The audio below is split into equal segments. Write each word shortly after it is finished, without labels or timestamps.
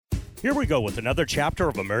Here we go with another chapter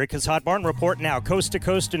of America's Hot Barn Report, now coast to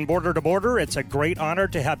coast and border to border. It's a great honor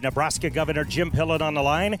to have Nebraska Governor Jim Pillen on the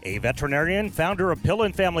line, a veterinarian, founder of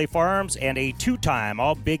Pillen Family Farms, and a two-time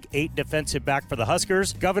All-Big 8 defensive back for the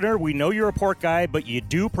Huskers. Governor, we know you're a pork guy, but you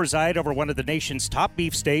do preside over one of the nation's top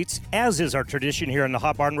beef states, as is our tradition here in the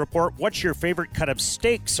Hot Barn Report. What's your favorite cut of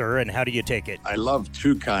steak, sir, and how do you take it? I love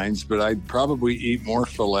two kinds, but I'd probably eat more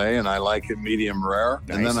filet, and I like it medium rare.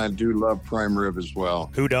 Nice. And then I do love prime rib as well.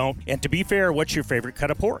 Who don't? And to be fair, what's your favorite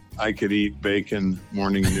cut of pork? I could eat bacon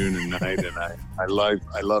morning, noon, and night, and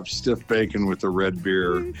I love stiff bacon with a red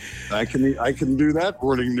beer. I can do that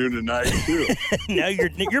morning, noon, and night too. Now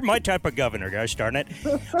you're my type of governor, gosh darn it.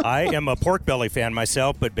 I am a pork belly fan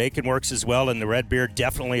myself, but bacon works as well, and the red beer,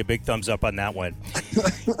 definitely a big thumbs up on that one.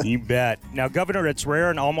 You bet. Now, Governor, it's rare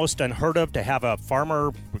and almost unheard of to have a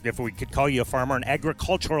farmer, if we could call you a farmer, an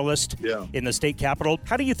agriculturalist in the state capital.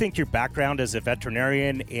 How do you think your background as a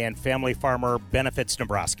veterinarian and family farmer benefits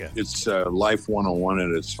Nebraska? It's life 101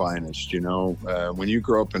 at its finest. You know, when you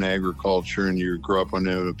grow up in agriculture and you grow up on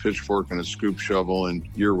a pitchfork and a scoop shovel and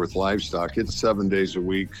you're with livestock, it's 7 days a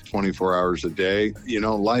week, 24 hours a day. You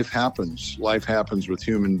know, life happens. Life happens with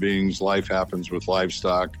human beings. Life happens with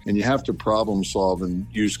livestock. And you have to problem solve and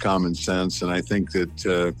use common sense. And I think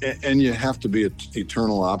that, and you have to be an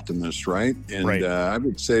eternal optimist, right? And right. I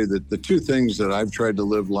would say that the two things that I've tried to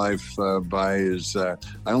live life by is I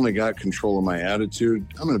only got control of my attitude.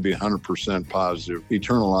 I'm going to be 100% positive,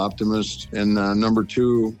 eternal optimist. And number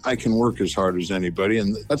two, I can work as hard as anybody.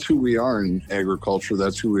 And that's who we are in agriculture.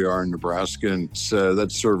 That's who we are in Nebraska. And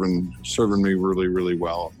that's serving me really, really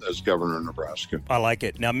well as governor of Nebraska. I like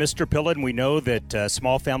it. Now, Mr. Pillen, we know that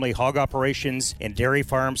small family hog operations and dairy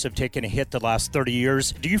farms have taken a hit the last 30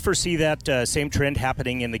 years. Do you foresee that same trend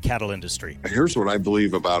happening in the cattle industry? Here's what I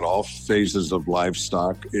believe about all phases of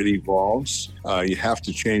livestock. It evolves. You have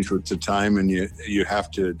to change with the time, and you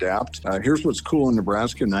have to adapt. Here's what's cool in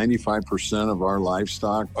Nebraska. 95% of our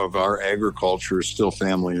livestock, of our agriculture, is still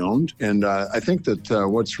family-owned. And I think that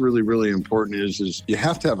what's really, really important is you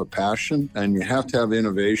have to have a passion, and you have to have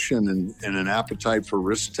innovation and an appetite for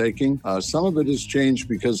risk-taking. Some of it has changed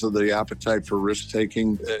because of the appetite for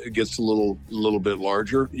risk-taking. It gets a little bit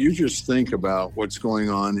larger. You just think about what's going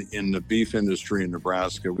on in the beef industry in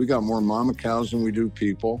Nebraska. We got more mama cows than we do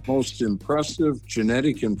people. Most impressive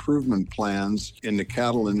genetic improvement plans in the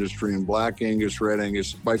cattle industry in Black Angus, Red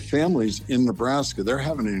Angus by families in Nebraska. They're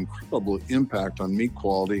having an incredible impact on meat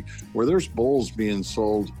quality, where there's bulls being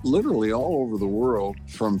sold literally all over the world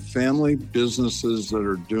from family businesses that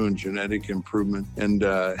are doing genetic improvement and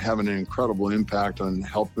having an incredible impact on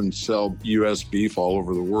helping sell U.S. beef all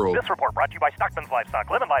over the world. This report brought to you by Stockman's Livestock,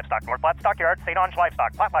 Lemon Livestock, North Platte Stockyards, St. Ange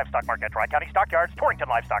Livestock, Platte Livestock Market, Tri-County Stockyards, Torrington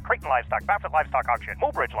Livestock, Creighton Livestock, Bassett Livestock Auction,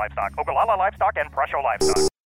 Mulbridge Livestock, Ogallala Livestock, and Prussia Livestock.